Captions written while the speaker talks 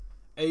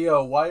Hey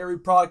yo, why every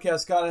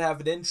podcast gotta have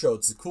an intro?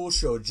 It's a cool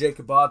show,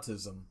 Jacob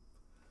Autism.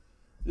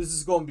 This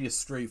is going to be a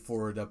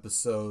straightforward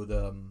episode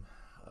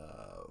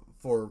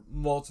for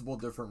multiple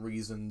different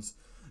reasons.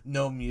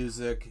 No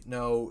music,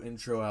 no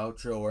intro,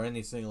 outro, or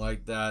anything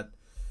like that.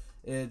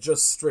 It's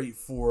just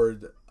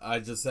straightforward. I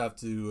just have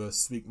to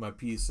speak my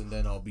piece and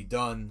then I'll be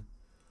done.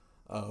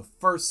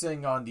 First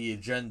thing on the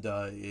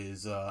agenda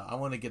is I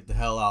want to get the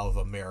hell out of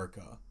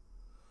America.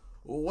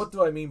 What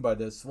do I mean by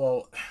this?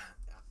 Well,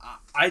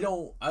 I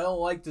don't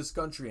like this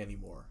country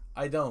anymore.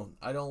 I don't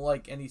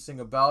like anything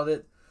about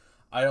it.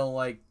 I don't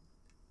like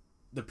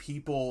the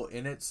people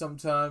in it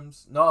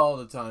sometimes. Not all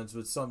the times,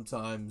 but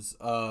sometimes.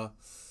 I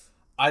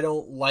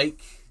don't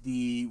like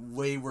the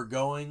way we're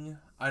going.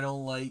 I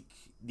don't like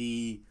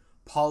the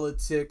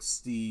politics,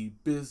 the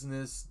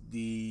business,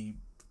 the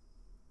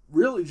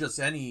really just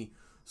any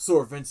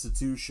sort of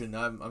institution.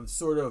 I'm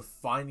sort of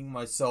finding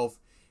myself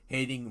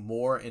hating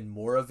more and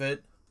more of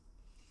it.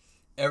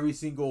 Every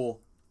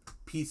single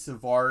piece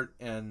of art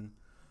and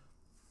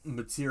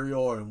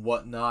material and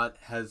whatnot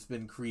has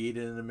been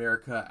created in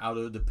America out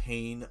of the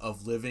pain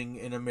of living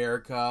in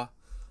America.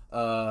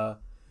 The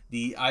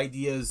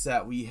ideas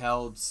that we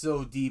held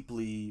so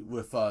deeply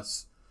with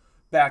us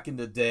back in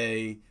the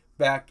day,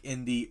 back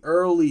in the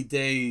early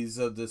days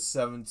of the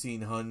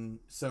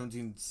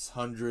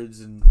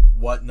 1700s and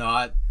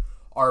whatnot,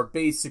 are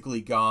basically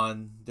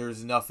gone.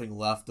 There's nothing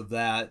left of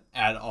that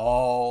at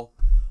all.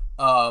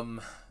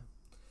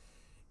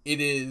 It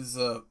is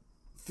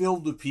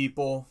filled with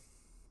people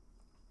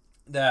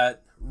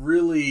that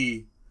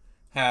really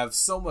have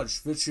so much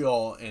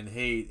vitriol and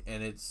hate,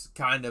 and it's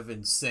kind of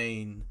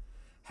insane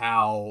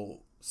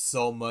how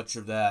so much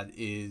of that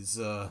is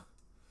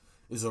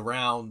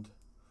around.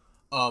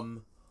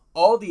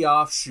 All the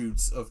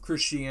offshoots of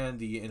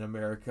Christianity in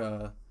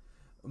America,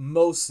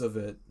 most of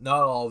it,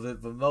 not all of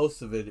it, but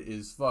most of it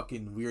is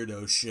fucking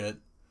weirdo shit.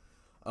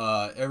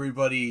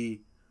 Everybody,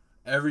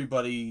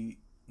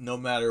 no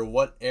matter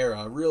what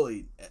era,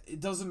 really, it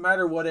doesn't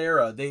matter what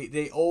era,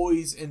 they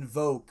always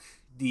invoke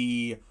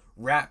the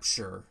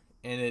rapture,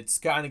 and it's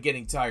kind of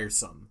getting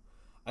tiresome.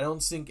 I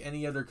don't think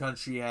any other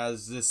country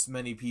has this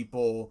many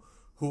people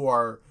who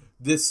are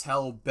this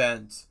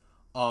hell-bent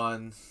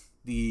on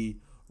the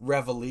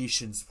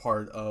revelations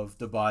part of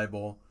the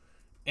Bible,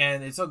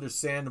 and it's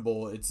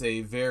understandable. It's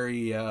a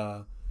very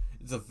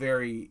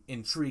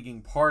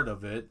intriguing part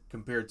of it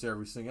compared to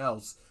everything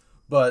else,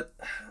 but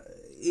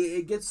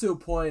it gets to a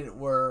point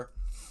where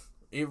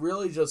it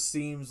really just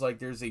seems like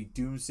there's a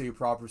doomsday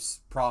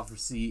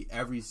prophecy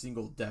every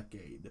single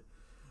decade.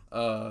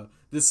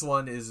 This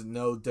one is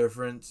no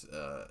different.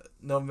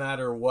 No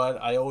matter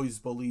what, I always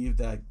believe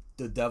that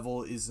the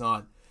devil is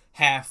not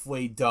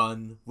halfway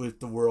done with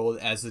the world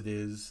as it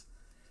is,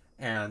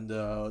 and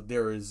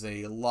there is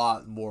a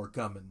lot more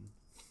coming.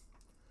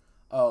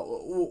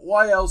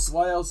 Why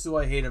else do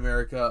I hate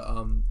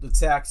America? The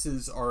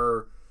taxes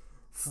are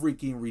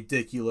freaking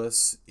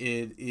ridiculous.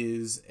 It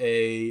is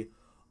a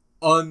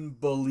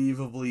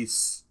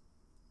unbelievable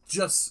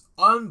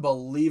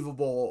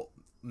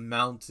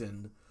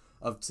mountain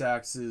of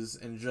taxes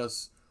and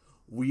just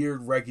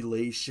weird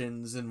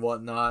regulations and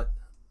whatnot.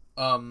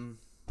 I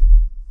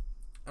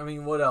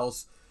mean, what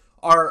else?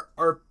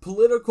 Our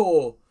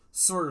political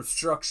sort of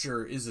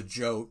structure is a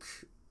joke.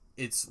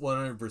 It's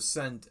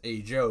 100%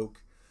 a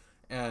joke.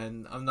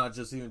 And I'm not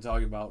just even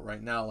talking about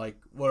right now, like,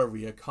 what are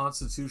we, a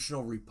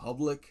constitutional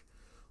republic?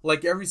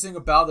 Like, everything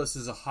about us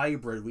is a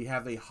hybrid. We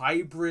have a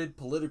hybrid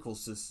political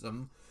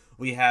system.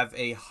 We have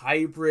a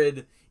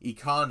hybrid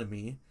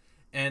economy.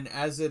 And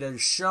as it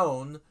has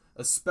shown,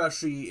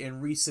 especially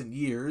in recent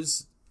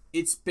years,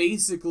 it's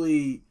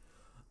basically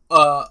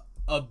a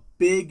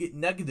big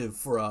negative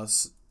for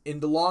us in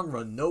the long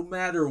run. No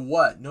matter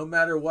what,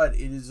 it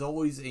is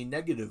always a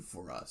negative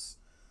for us.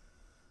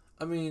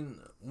 I mean,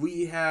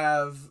 we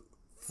have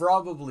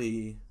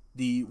probably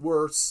the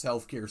worst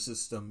healthcare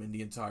system in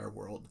the entire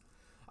world.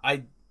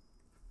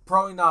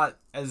 Probably not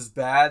as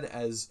bad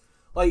as,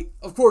 like,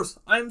 of course,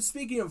 I'm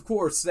speaking, of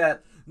course,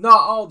 that not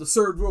all the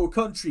third world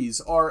countries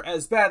are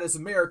as bad as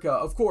America.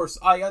 Of course,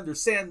 I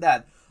understand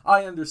that.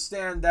 I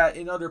understand that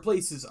in other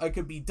places I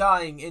could be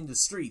dying in the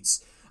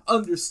streets.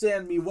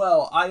 Understand me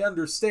well. I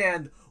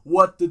understand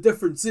what the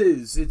difference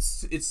is.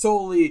 It's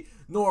totally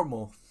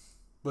normal.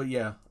 But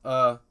yeah,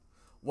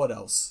 what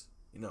else?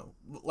 You know,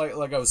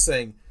 like I was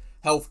saying,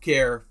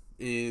 healthcare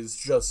is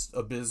just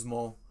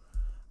abysmal.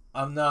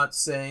 I'm not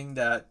saying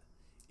that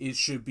it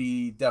should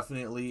be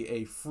definitely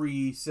a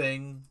free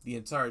thing the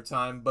entire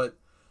time, but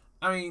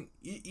I mean,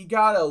 you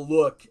gotta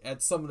look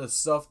at some of the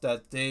stuff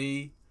that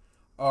they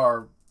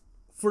are,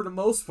 for the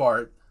most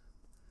part,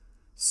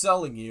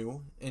 selling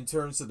you in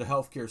terms of the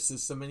healthcare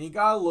system, and you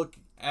gotta look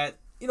at,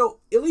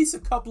 at least a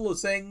couple of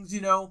things,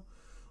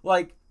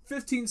 like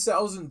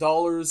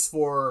 $15,000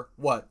 for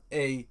what?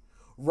 A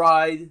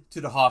ride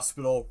to the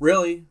hospital?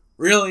 Really?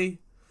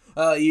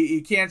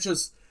 You can't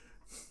just.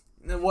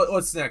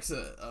 What's next?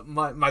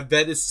 My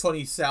bed is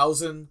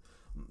 $20,000.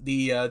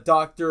 The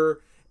doctor,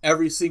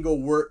 every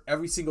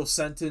single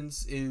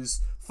sentence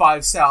is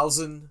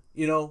 5,000,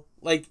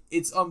 like,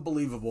 it's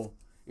unbelievable.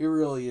 It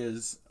really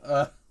is.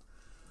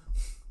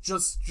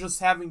 Just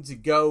having to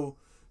go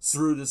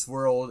through this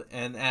world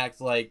and act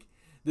like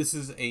this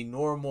is a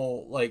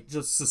normal, like,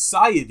 just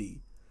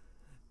society.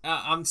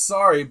 I'm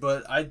sorry,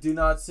 but I do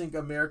not think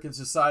American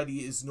society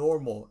is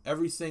normal.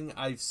 Everything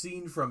I've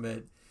seen from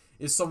it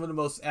is some of the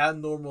most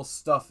abnormal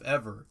stuff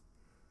ever.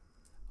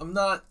 I'm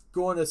not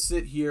going to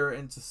sit here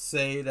and to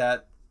say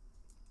that,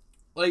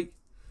 like,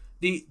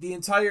 the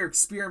entire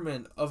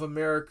experiment of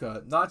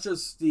America, not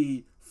just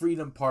the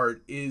freedom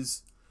part,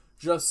 is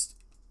just,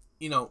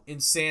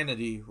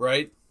 insanity,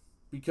 right?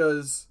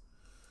 Because,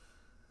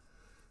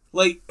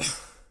 like,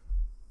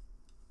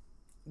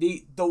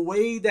 the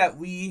way that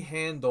we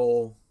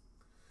handle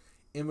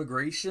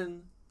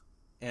immigration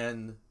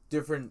and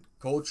different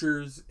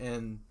cultures,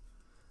 and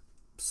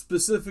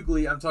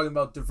specifically I'm talking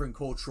about different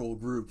cultural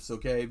groups,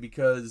 okay?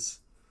 Because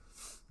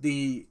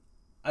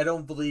I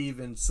don't believe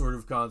in sort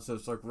of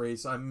concepts like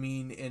race. I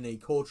mean, in a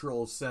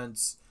cultural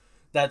sense,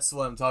 that's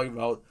what I'm talking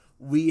about.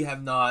 We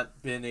have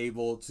not been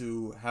able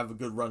to have a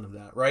good run of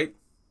that, right?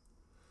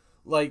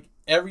 Like,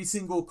 every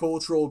single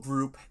cultural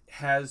group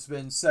has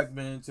been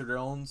segmented to their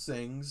own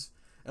things,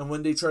 and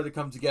when they try to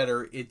come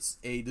together, it's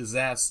a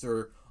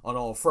disaster on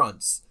all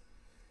fronts.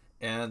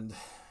 And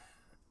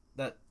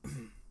that,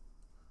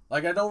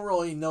 like, I don't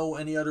really know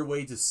any other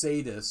way to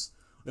say this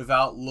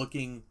without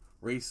looking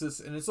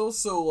racist. And it's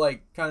also,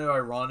 like, kind of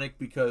ironic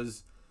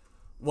because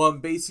what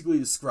I'm basically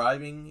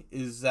describing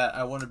is that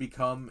I want to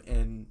become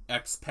an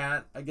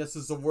expat, I guess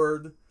is the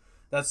word.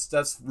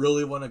 That's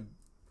really one of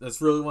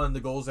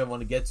the goals I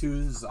want to get to.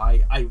 Is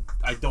I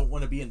don't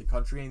want to be in the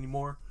country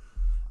anymore.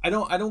 I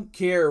don't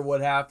care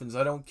what happens.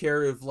 I don't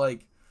care if,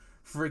 like,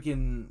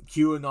 freaking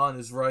QAnon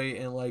is right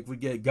and, like, we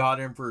get God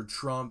Emperor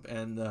Trump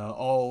and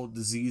all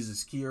disease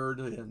is cured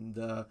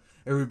and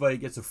everybody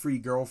gets a free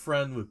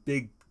girlfriend with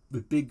big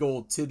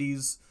old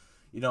titties.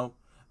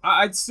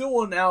 I'd still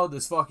want out of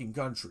this fucking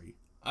country.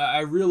 I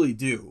really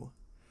do.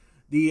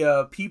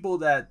 The people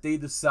that they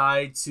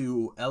decide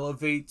to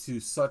elevate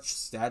to such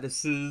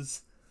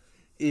statuses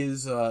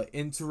is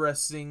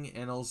interesting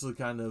and also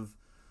kind of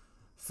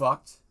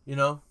fucked,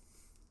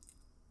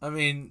 I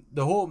mean,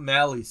 the whole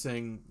Mally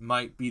thing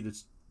might be the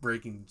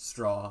breaking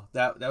straw.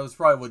 That was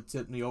probably what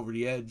tipped me over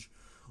the edge.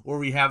 Or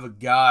we have a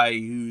guy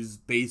who's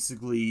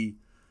basically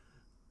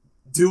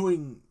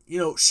doing,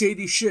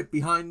 shady shit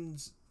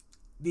behind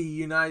the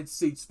United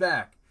States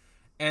back.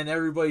 And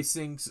everybody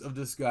thinks of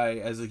this guy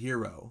as a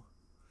hero.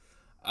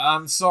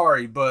 I'm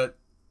sorry, but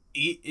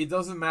it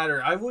doesn't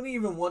matter. I wouldn't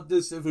even want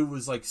this if it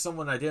was, like,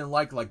 someone I didn't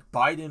like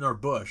Biden or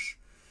Bush.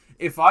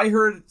 If I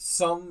heard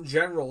some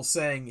general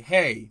saying,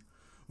 hey,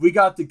 we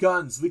got the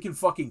guns, we can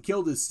fucking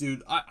kill this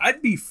dude,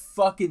 I'd be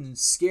fucking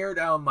scared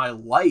out of my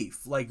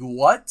life. Like,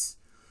 what?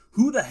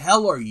 Who the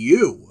hell are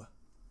you?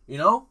 I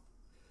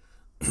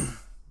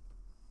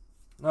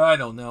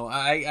don't know.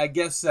 I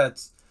guess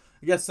that's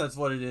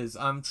what it is.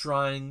 I'm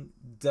trying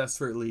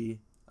desperately.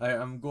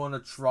 I'm going to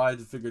try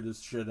to figure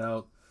this shit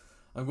out.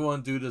 I'm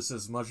going to do this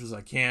as much as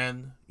I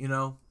can,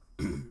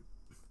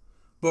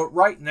 But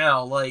right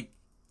now, like,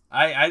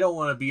 I don't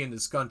want to be in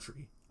this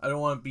country. I don't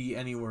want to be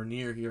anywhere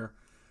near here.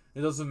 It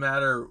doesn't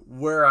matter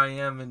where I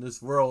am in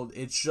this world.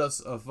 It's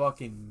just a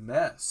fucking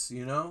mess,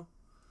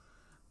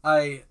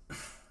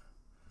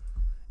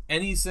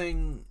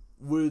 Anything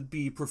would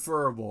be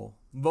preferable.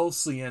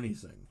 Mostly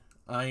anything.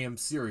 I am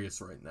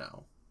serious right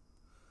now.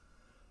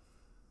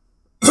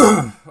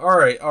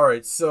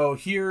 Alright. So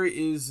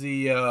here's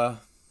the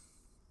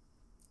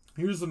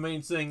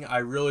main thing I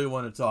really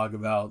want to talk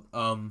about.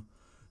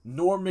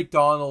 Norm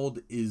Macdonald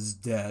is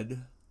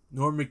dead.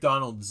 Norm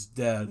Macdonald's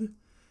dead.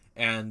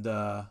 And,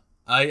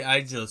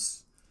 I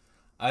just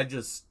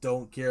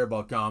don't care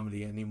about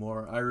comedy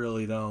anymore. I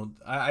really don't.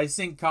 I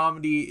think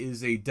comedy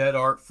is a dead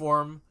art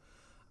form.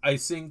 I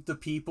think the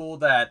people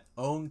that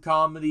own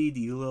comedy,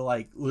 the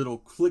little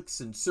cliques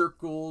and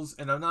circles,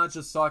 and I'm not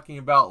just talking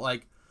about,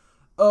 like,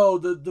 oh,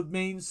 the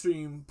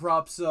mainstream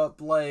props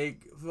up,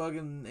 like,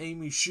 fucking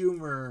Amy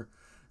Schumer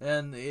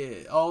and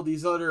all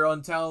these other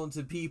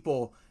untalented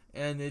people,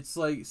 and it's,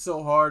 like,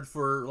 so hard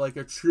for, like,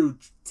 a true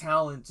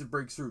talent to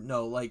break through.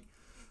 No, like,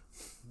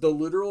 the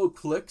literal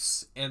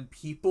cliques and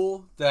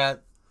people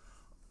that,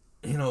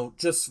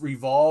 just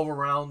revolve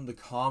around the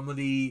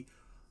comedy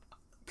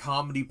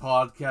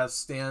podcast,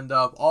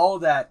 stand-up, all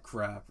that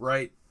crap,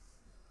 right,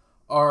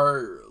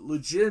 are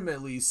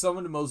legitimately some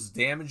of the most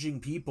damaging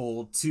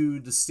people to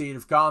the state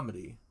of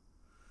comedy.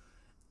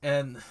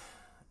 And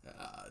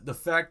the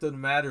fact of the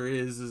matter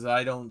is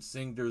I don't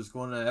think there's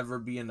going to ever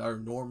be another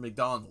Norm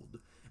Macdonald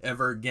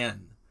ever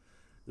again.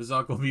 There's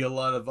not going to be a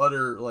lot of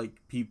other,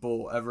 like,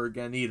 people ever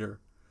again either.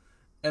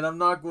 And I'm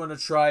not going to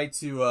try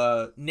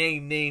to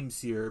name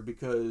names here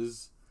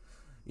because,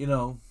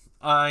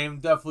 I am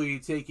definitely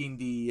taking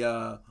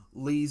the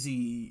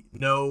lazy,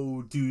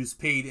 no dues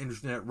paid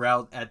internet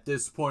route at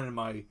this point in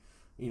my,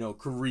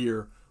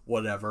 career,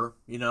 whatever,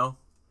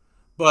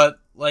 But,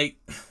 like,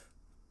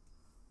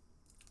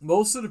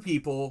 most of the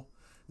people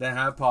that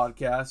have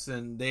podcasts,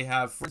 and they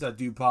have friends that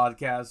do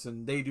podcasts,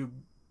 and they do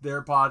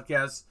their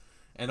podcasts,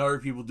 and other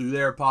people do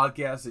their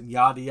podcasts, and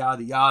yada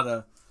yada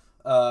yada.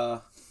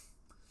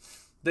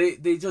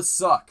 They just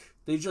suck.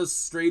 They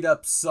just straight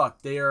up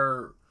suck. They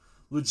are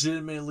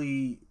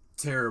legitimately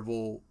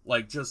terrible.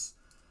 Like, just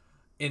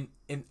in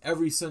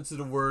every sense of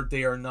the word,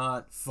 they are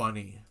not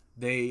funny.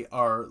 They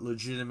are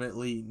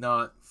legitimately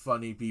not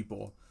funny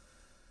people.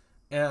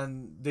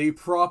 And they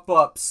prop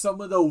up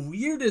some of the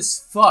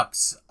weirdest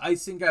fucks I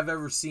think I've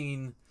ever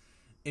seen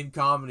in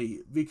comedy.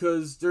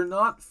 Because they're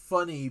not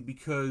funny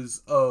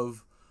because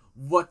of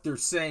what they're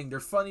saying. They're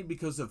funny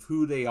because of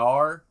who they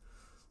are.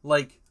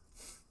 Like,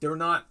 they're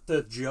not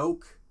the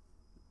joke.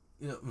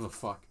 They're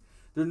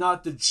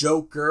not the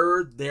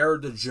joker. They're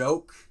the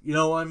joke. You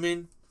know what I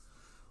mean?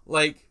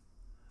 Like,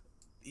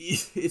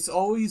 it's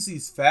always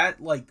these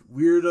fat, like,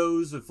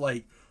 weirdos with,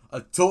 like, a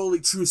totally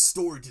true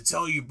story to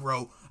tell you,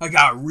 bro. I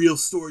got a real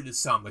story to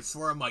tell. I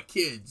swear on my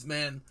kids,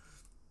 man.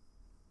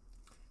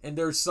 And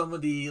there's some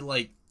of the,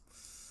 like,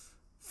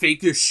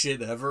 fakest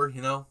shit ever,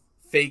 you know?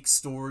 Fake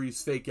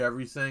stories, fake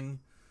everything.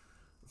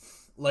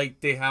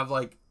 Like, they have,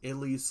 like, at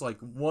least, like,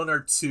 one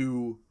or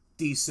two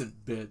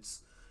decent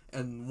bits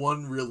and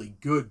one really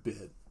good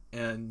bit.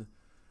 And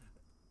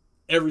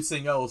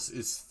everything else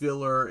is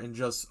filler and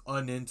just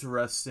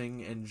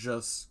uninteresting and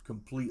just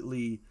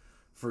completely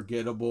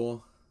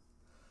forgettable.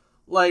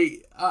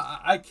 Like,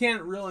 I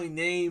can't really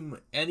name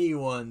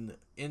anyone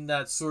in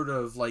that sort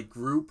of, like,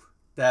 group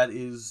that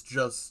is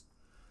just,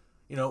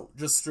 you know,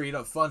 just straight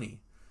up funny.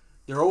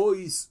 They're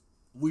always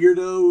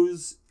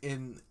weirdos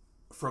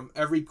from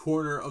every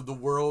corner of the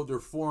world. They're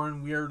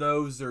foreign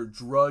weirdos. They're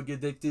drug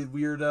addicted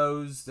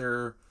weirdos.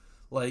 They're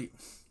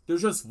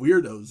just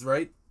weirdos,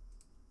 right?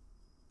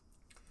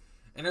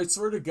 And I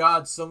swear to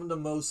God, some of the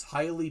most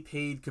highly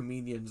paid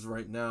comedians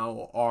right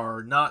now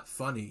are not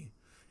funny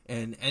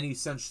in any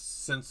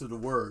sense of the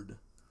word.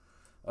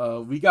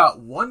 We got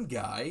one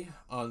guy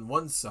on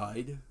one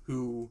side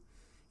who,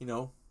 you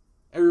know,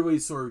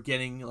 everybody's sort of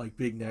getting, like,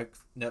 big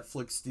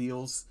Netflix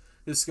deals.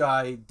 This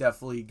guy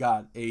definitely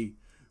got a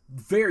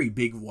very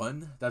big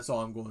one, that's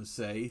all I'm going to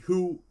say,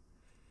 who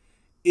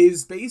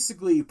is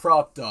basically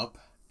propped up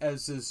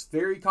as this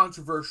very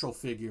controversial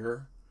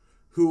figure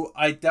who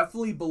I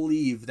definitely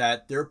believe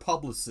that their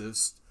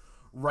publicist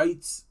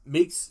finds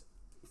news,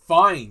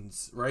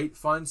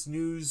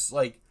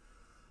 like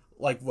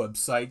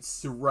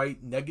websites to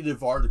write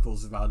negative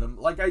articles about him.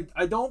 Like,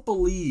 I don't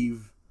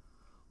believe,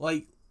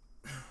 like,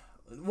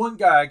 one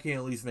guy I can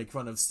at least make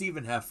fun of,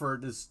 Stephen Heffer,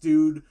 this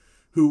dude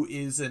who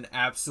is an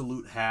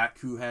absolute hack,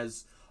 who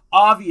has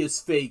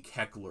obvious fake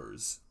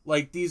hecklers.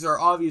 Like, these are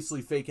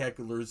obviously fake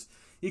hecklers.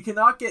 You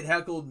cannot get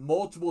heckled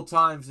multiple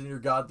times in your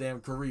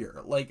goddamn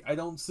career. Like, I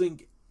don't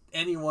think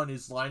anyone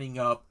is lining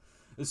up,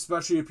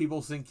 especially if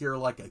people think you're,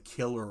 like, a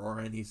killer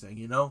or anything,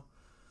 you know?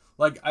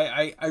 Like,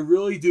 I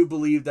really do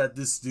believe that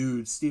this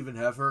dude, Stephen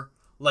Heffer,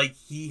 like,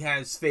 he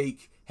has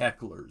fake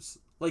hecklers.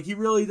 Like, he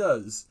really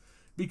does.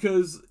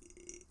 Because,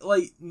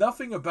 like,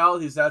 nothing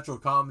about his actual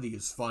comedy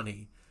is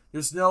funny.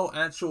 There's no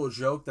actual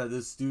joke that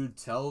this dude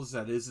tells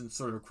that isn't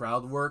sort of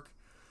crowd work.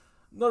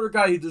 Another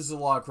guy who does a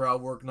lot of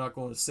crowd work, not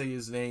going to say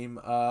his name,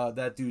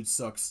 that dude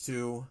sucks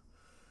too.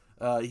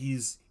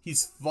 He's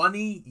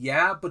funny,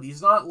 yeah, but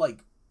he's not, like,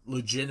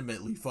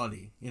 legitimately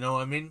funny. You know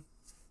what I mean?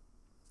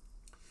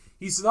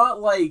 He's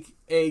not like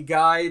a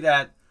guy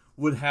that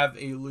would have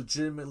a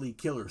legitimately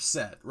killer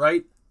set,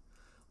 right?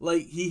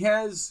 Like, he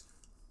has,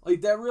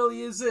 like, that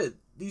really is it.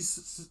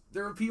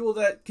 There are people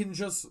that can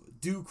just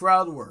do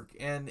crowd work,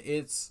 and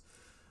it's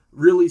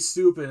really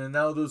stupid, and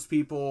now those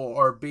people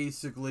are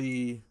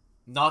basically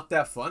not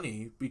that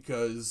funny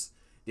because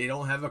they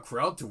don't have a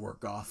crowd to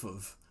work off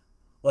of.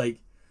 Like,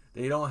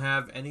 they don't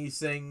have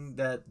anything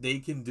that they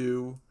can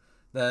do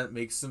that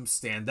makes them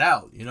stand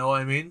out, you know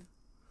what I mean?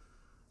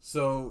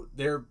 So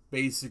they're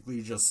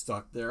basically just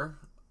stuck there.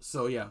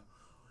 So yeah,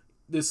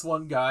 this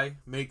one guy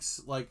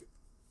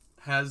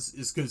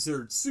is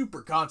considered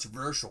super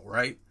controversial,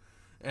 right?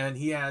 And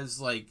he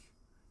has, like,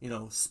 you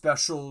know,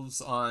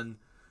 specials on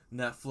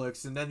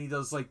Netflix, and then he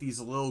does, like, these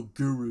little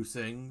guru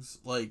things,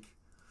 like,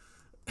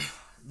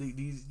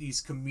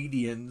 these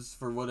comedians,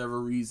 for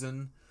whatever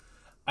reason.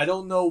 I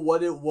don't know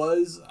what it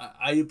was.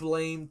 I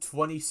blame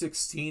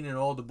 2016 and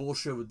all the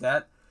bullshit with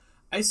that.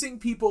 I think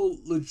people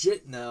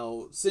legit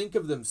now think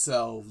of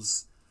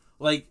themselves,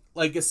 like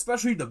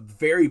especially the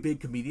very big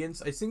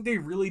comedians, I think they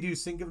really do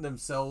think of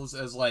themselves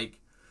as, like,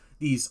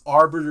 these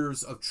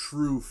arbiters of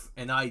truth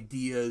and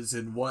ideas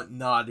and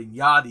whatnot and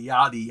yada,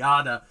 yada,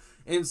 yada.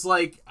 And it's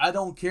like, I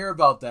don't care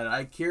about that.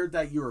 I care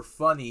that you're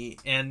funny.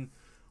 And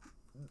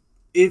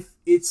if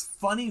it's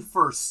funny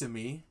first to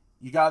me,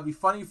 you gotta be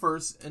funny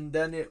first, and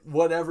then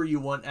whatever you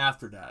want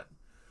after that.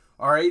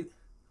 Alright?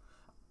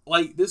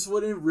 Like, this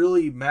wouldn't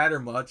really matter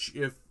much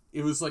if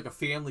it was, like, a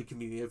family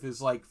comedian. If it's,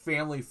 like,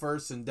 family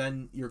first and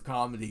then your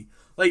comedy.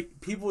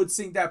 Like, people would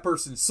think that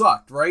person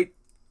sucked, right?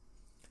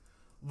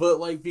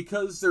 But, like,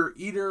 because they're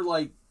either,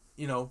 like,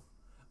 you know,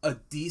 a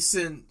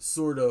decent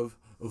sort of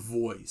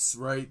voice,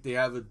 right? They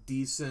have a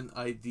decent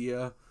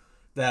idea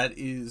that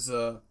is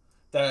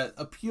that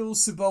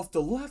appeals to both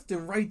the left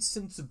and right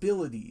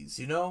sensibilities,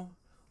 you know?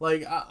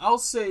 Like I'll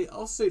say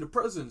the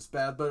president's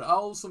bad, but I'll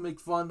also make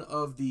fun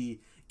of the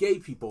gay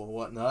people and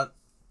whatnot.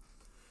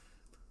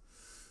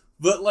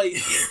 But like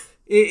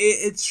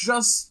it's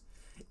just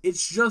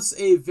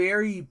a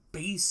very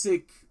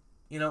basic,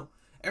 you know,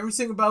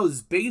 everything about it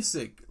is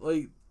basic.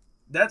 Like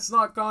that's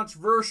not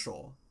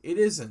controversial. It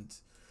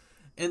isn't.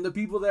 And the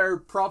people that are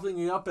propping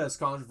it up as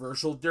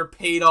controversial, they're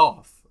paid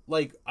off.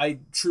 Like, I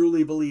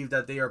truly believe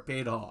that they are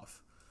paid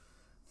off.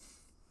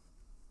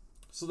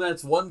 So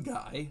that's one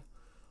guy.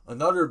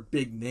 Another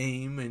big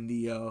name in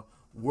the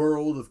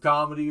world of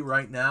comedy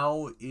right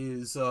now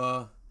is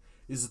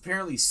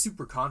apparently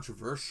super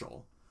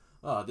controversial.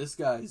 This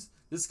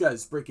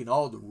guy's breaking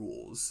all the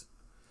rules.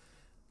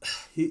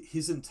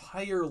 His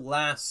entire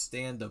last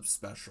stand-up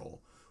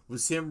special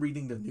was him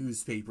reading the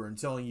newspaper and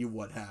telling you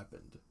what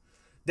happened.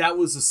 That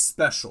was a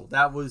special.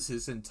 That was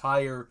his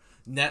entire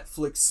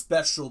Netflix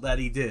special that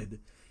he did.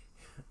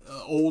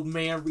 Old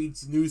man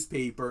reads the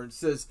newspaper and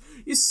says,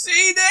 "You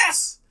see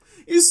this?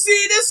 You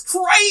see this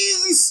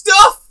crazy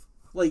stuff?"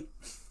 Like,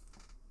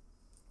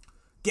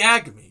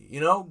 gag me, you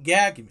know?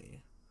 Gag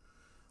me.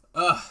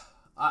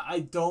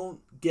 I don't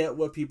get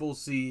what people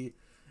see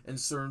in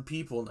certain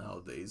people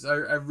nowadays. I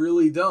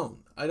really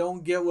don't. I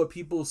don't get what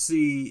people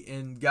see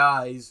in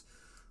guys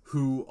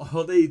who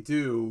all they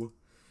do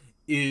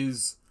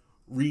is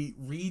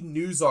read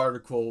news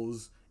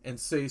articles and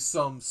say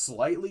some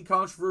slightly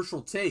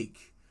controversial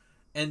take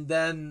and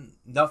then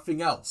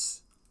nothing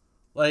else.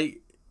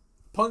 Like,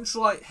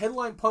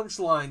 headline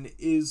punchline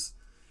is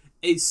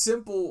a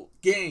simple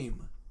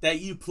game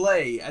that you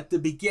play at the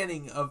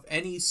beginning of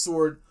any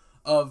sort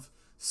of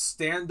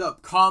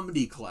stand-up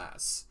comedy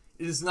class.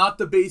 It is not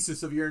the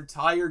basis of your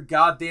entire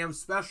goddamn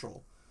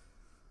special.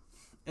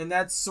 And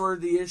that's sort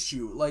of the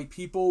issue. Like,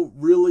 people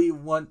really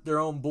want their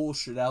own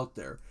bullshit out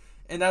there.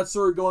 And that's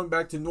sort of going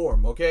back to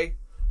Norm, okay?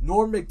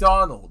 Norm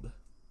Macdonald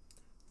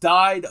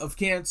died of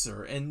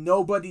cancer, and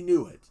nobody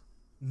knew it.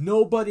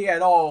 Nobody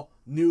at all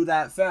knew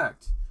that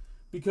fact.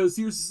 Because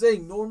here's the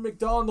thing, Norm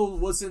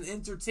Macdonald was an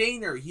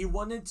entertainer. He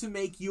wanted to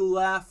make you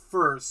laugh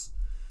first.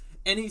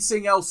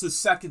 Anything else is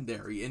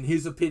secondary, in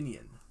his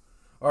opinion.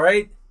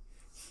 Alright?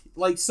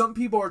 Like, some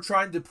people are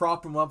trying to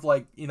prop him up,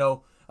 like, you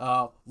know,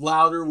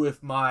 Louder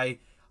with my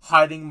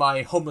hiding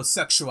my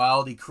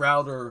homosexuality.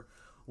 Crowder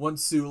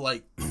wants to,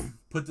 like,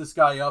 put this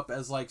guy up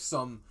as, like,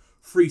 some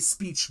free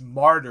speech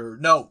martyr.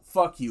 No,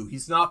 fuck you.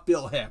 He's not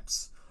Bill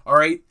Hicks.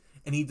 Alright?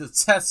 And he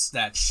detests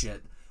that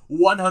shit.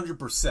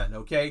 100%,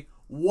 okay?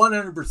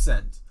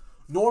 100%.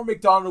 Norm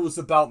Macdonald was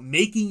about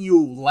making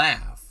you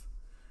laugh.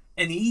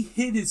 And he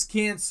hid his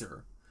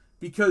cancer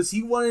because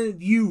he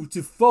wanted you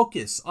to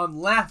focus on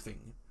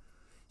laughing.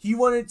 He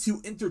wanted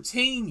to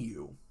entertain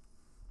you.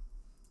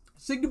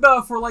 Think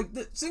about it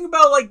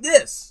like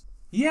this.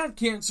 He had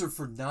cancer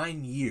for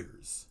 9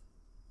 years.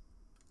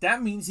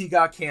 That means he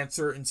got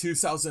cancer in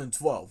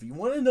 2012. You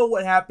want to know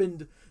what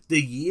happened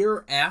the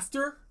year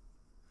after?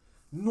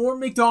 Norm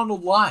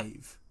Macdonald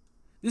Live.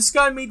 This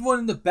guy made one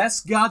of the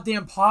best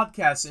goddamn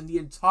podcasts in the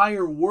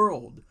entire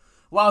world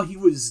while he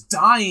was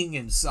dying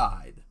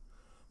inside.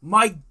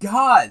 My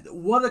God,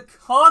 what a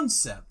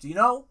concept, you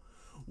know?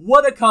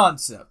 What a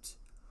concept.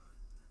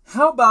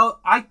 How about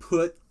I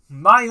put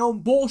my own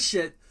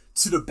bullshit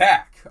to the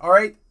back,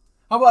 alright?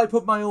 How about I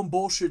put my own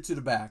bullshit to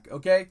the back,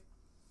 okay?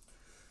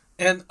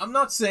 And I'm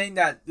not saying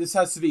that this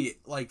has to be,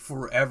 like,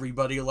 for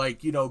everybody,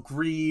 like, you know,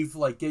 grieve,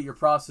 like, get your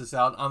process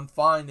out. I'm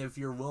fine if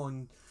you're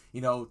willing,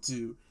 you know,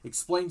 to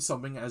explain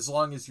something as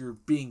long as you're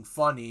being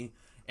funny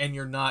and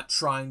you're not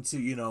trying to,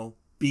 you know,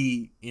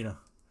 be, you know,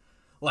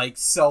 like,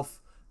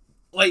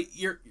 like,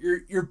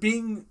 you're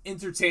being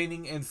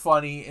entertaining and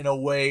funny in a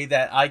way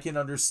that I can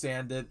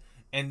understand it,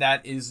 and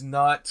that is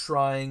not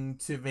trying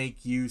to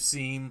make you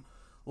seem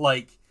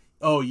like,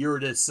 oh, you're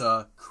this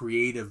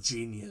creative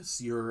genius.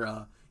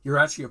 You're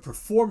actually a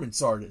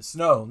performance artist.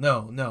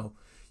 No.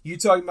 You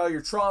talking about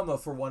your trauma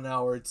for 1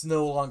 hour, it's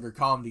no longer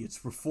comedy, it's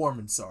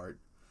performance art.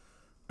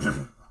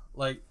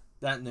 Like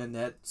that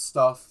Nanette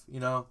stuff,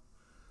 you know.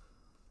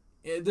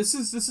 This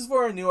is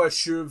where I knew I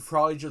should have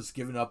probably just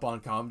given up on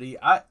comedy.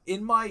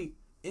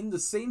 In the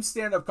same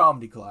stand-up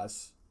comedy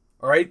class,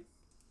 alright?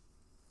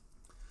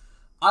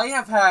 I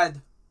have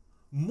had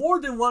more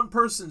than one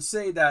person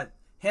say that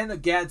Hannah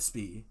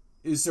Gadsby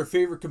is their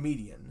favorite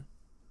comedian.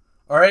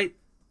 Alright?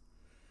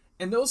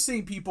 And those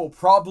same people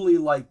probably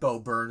like Bo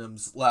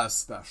Burnham's last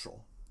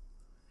special.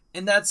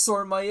 And that's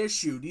sort of my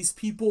issue. These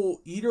people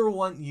either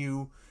want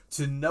you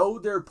to know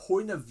their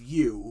point of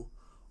view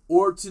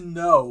or to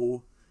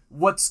know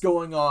what's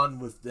going on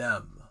with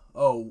them.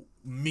 Oh,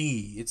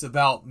 me. It's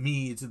about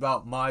me. It's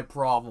about my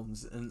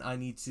problems. And I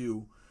need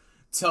to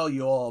tell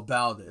you all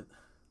about it.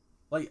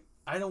 Like,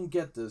 I don't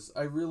get this.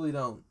 I really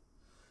don't.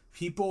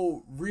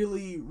 People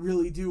really,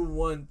 really do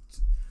want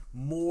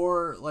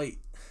more, like...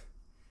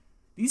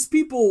 These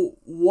people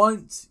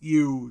want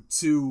you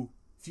to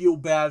feel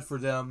bad for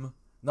them,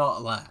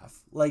 not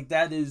laugh. Like,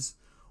 that is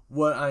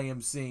what I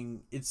am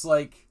seeing. It's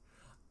like,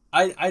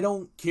 I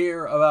don't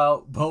care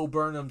about Bo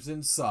Burnham's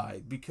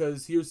inside,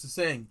 because here's the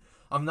thing.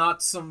 I'm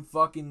not some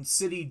fucking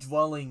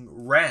city-dwelling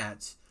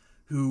rat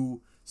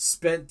who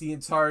spent the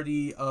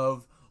entirety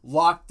of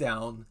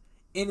lockdown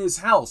in his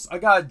house. I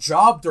got a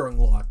job during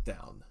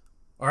lockdown.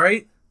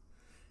 Alright?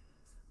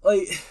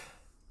 Like,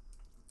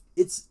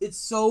 it's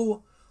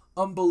so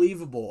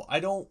unbelievable. I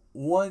don't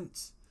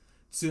want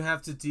to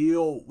have to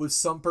deal with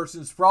some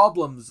person's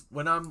problems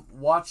when I'm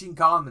watching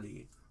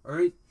comedy.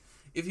 Alright?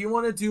 If you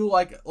want to do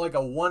like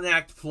a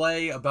one-act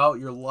play about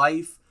your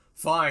life,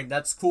 fine,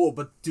 that's cool,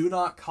 but do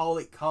not call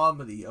it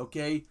comedy,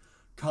 okay?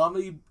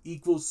 Comedy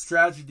equals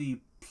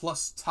tragedy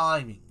plus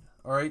timing,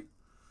 alright?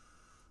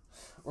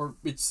 Or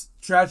it's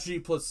tragedy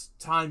plus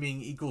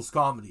timing equals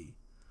comedy.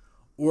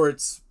 Or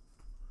it's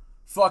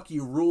fuck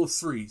you, rule of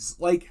threes.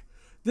 Like,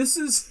 this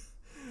is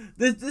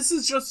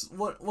just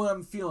what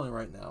I'm feeling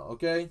right now,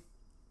 okay?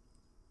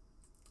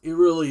 It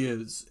really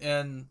is.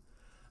 And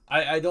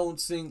I don't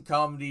think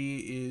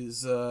comedy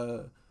is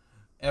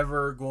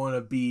ever going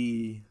to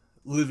be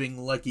living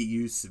like it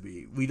used to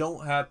be. We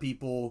don't have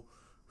people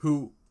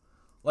who,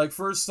 like,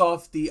 first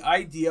off, the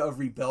idea of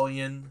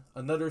rebellion,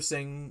 another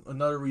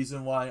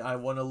reason why I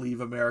want to leave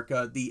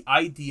America, the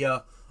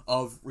idea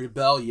of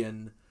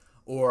rebellion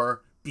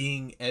or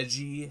being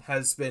edgy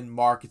has been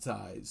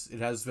marketized. It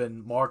has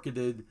been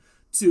marketed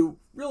to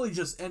really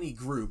just any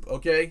group,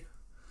 okay?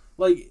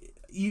 Like,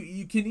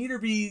 you can either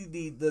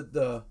be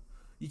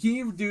you can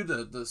either do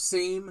the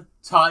same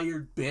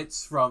tired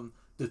bits from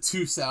the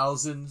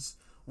 2000s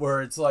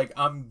where it's like,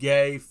 I'm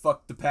gay,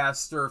 fuck the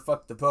pastor,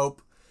 fuck the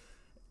pope.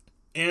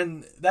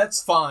 And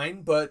that's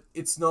fine, but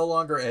it's no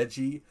longer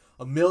edgy.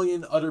 A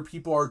million other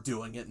people are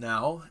doing it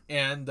now,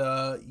 and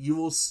you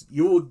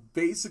will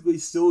basically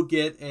still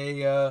get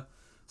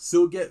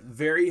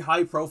very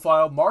high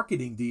profile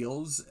marketing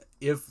deals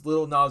if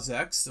Lil Nas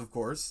X, of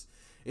course,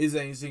 is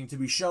anything to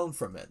be shown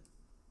from it.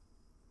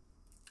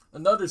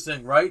 Another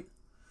thing, right,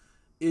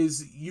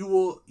 is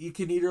you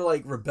can either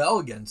like rebel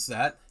against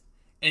that,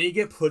 and you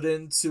get put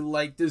into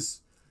like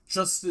this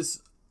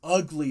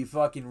ugly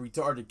fucking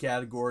retarded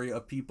category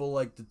of people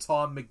like the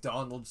Tom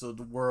Macdonalds of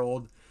the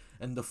world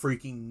and the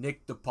freaking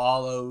Nick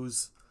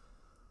DiPaolos.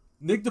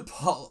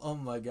 Oh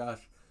my gosh.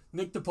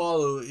 Nick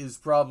DiPaolo is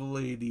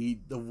probably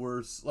the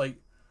worst. Like,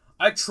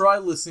 I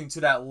tried listening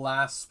to that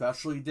last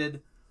special he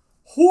did.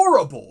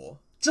 Horrible.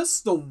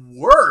 Just the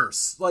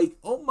worst. Like,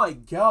 oh my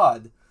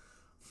god.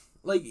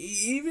 Like,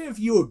 even if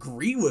you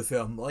agree with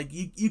him, like,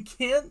 you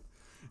can't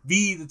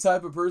be the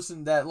type of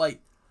person that,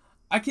 like,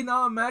 I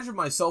cannot imagine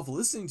myself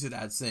listening to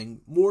that thing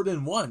more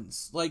than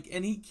once. Like,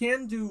 and he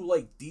can do,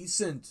 like,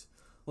 decent,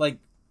 like,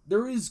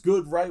 there is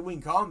good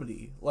right-wing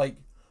comedy. Like,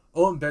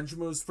 Owen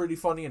Benjamin was pretty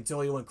funny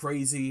until he went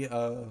crazy.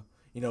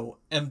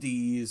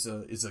 MD is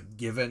a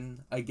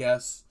given, I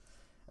guess.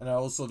 And I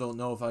also don't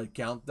know if I'd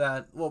count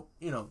that. Well,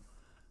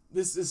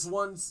 this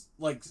one's,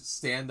 like,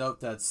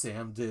 stand-up that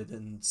Sam did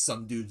in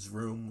some dude's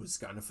room was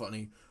kind of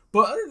funny.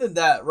 But other than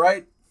that,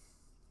 right,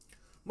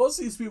 most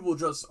of these people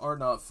just are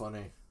not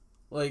funny.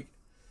 Like,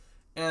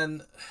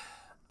 and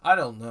I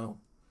don't know.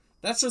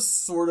 That's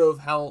just sort of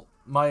how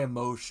my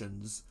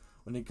emotions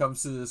when it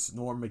comes to this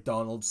Norm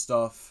Macdonald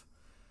stuff.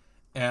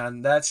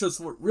 And that's just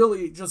what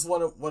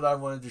I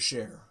wanted to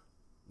share.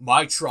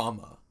 My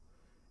trauma.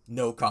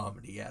 No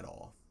comedy at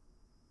all.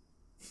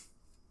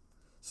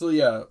 So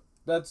yeah,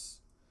 that's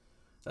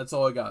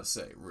all I gotta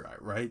say,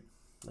 right?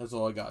 That's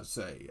all I gotta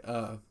say.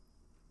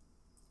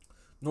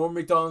 Norm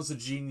Macdonald's a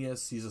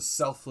genius. He's a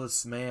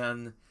selfless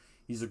man.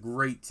 He's a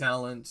great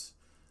talent.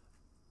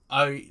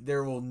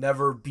 There will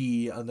never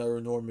be another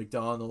Norm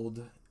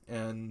Macdonald,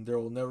 and there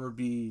will never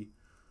be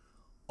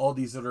all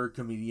these other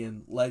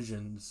comedian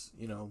legends,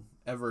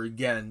 ever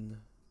again.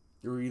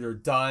 They're either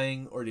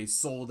dying, or they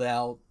sold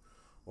out,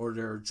 or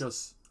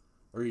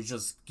you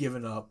just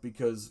given up,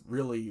 because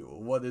really,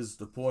 what is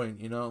the point,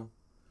 You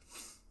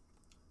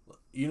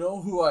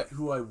know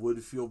who I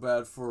would feel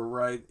bad for,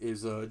 right,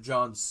 is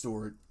Jon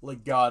Stewart.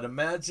 Like, God,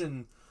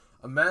 imagine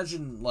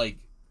like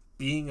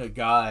being a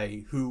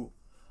guy who,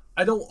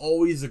 I don't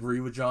always agree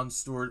with Jon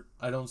Stewart.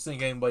 I don't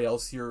think anybody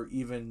else here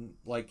even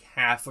like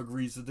half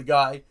agrees with the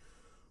guy.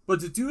 But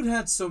the dude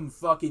had some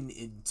fucking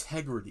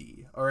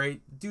integrity,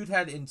 alright? Dude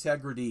had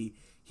integrity.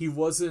 He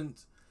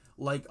wasn't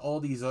like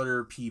all these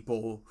other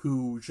people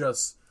who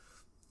just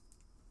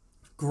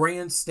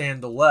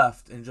grandstand the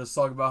left and just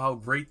talk about how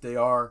great they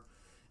are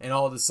and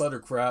all this other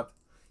crap.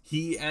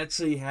 He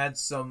actually had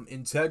some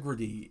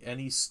integrity, and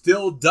he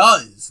still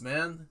does,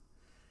 man.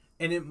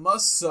 And it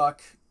must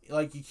suck.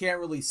 Like, you can't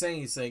really say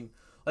anything.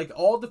 Like,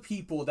 all the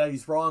people that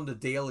he's brought on the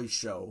Daily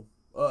Show,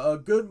 a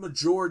good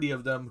majority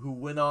of them who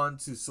went on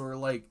to sort of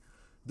like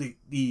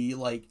the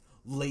like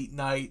late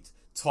night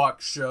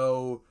talk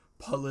show,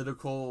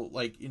 political,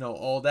 like,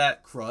 all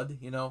that crud,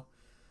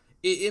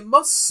 it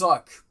must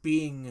suck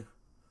being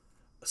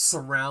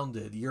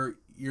surrounded. You're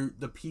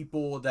the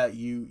people that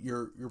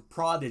your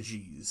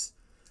prodigies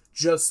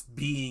just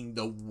being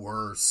the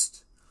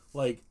worst,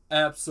 like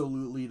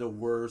absolutely the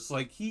worst.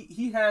 Like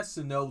he has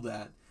to know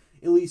that,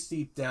 at least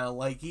deep down.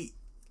 Like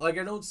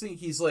I don't think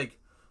he's like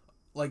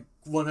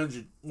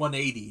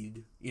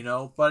 180'd, you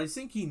know, but I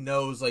think he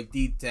knows, like,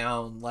 deep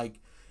down, like,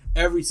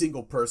 every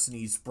single person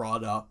he's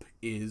brought up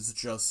is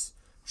just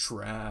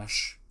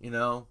trash, you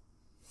know?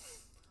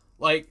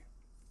 Like,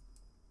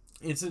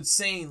 it's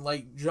insane.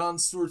 Like, Jon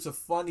Stewart's a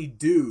funny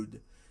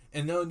dude,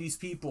 and none of these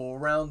people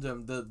around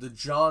him, the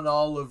John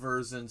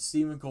Olivers and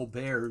Stephen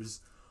Colberts,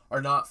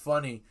 are not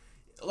funny.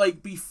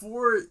 Like,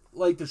 before,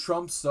 like, the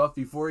Trump stuff,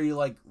 before he,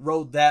 like,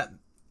 rode that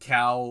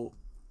cow,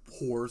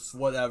 horse,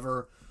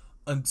 whatever,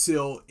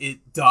 until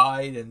it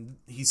died and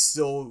he's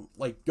still,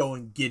 like,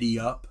 going giddy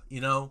up, you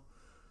know?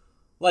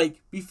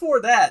 Like, before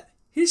that,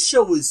 his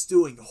show was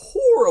doing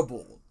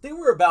horrible. They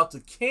were about to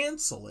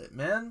cancel it,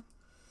 man.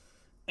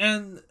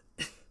 And,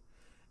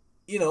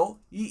 you know,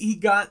 he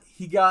got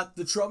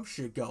the Trump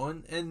shit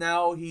going, and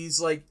now he's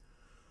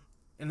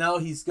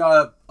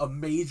got a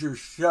major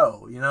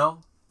show, you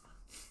know?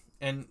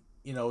 And,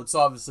 you know, it's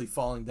obviously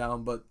falling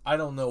down, but I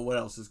don't know what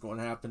else is going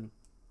to happen.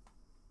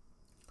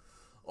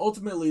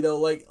 Ultimately, though,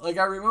 like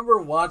I remember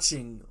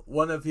watching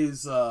one of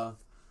his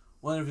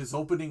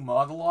opening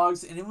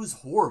monologues, and it was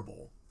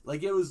horrible.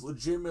 Like, it was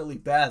legitimately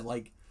bad.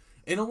 Like,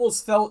 it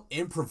almost felt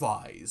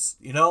improvised,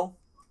 you know?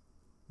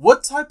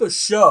 What type of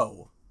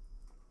show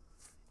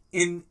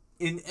in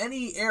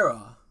any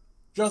era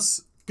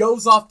just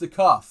goes off the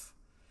cuff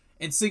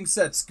and thinks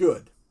that's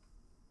good?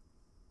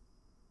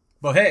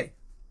 But hey,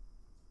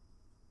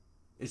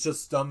 it's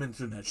just dumb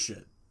internet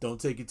shit. Don't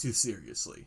take it too seriously.